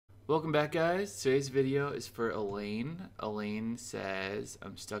Welcome back, guys. Today's video is for Elaine. Elaine says,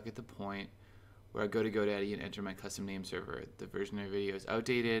 I'm stuck at the point where I go to GoDaddy and enter my custom name server. The version of the video is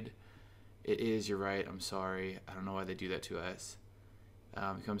outdated. It is, you're right, I'm sorry. I don't know why they do that to us.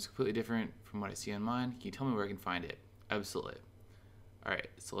 It becomes completely different from what I see on mine. Can you tell me where I can find it? Absolutely. Alright,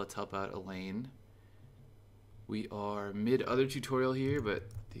 so let's help out Elaine. We are mid other tutorial here, but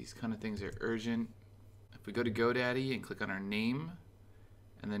these kind of things are urgent. If we go to GoDaddy and click on our name,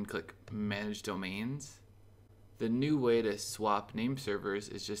 and then click Manage Domains. The new way to swap name servers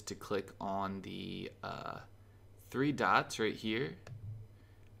is just to click on the 3 dots right here,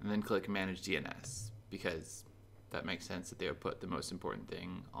 and then click Manage DNS, because that makes sense that they would put the most important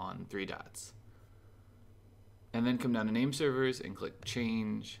thing on 3 dots. And then come down to name servers and click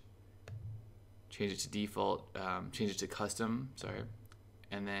Change it to default, change it to custom, sorry,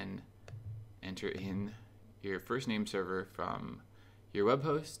 and then enter in your first name server from your web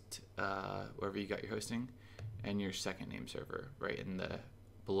host, wherever you got your hosting, and your second name server right in the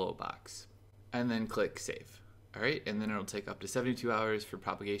below box. And then click Save. Alright, and then it'll take up to 72 hours for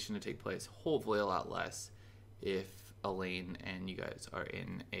propagation to take place, hopefully a lot less if Elaine and you guys are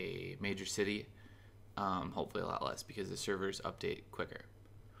in a major city. Hopefully a lot less because the servers update quicker.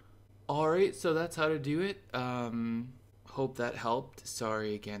 Alright, so that's how to do it. Hope that helped.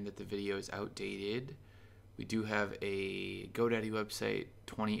 Sorry again that the video is outdated. We do have a GoDaddy website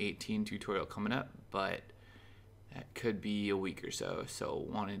 2018 tutorial coming up, but that could be a week or so. So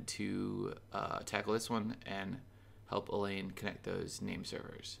wanted to tackle this one and help Elaine connect those name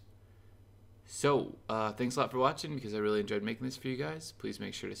servers. So thanks a lot for watching, because I really enjoyed making this for you guys. Please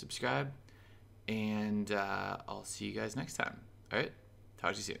make sure to subscribe, and I'll see you guys next time. All right,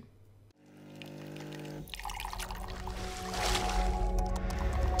 talk to you soon.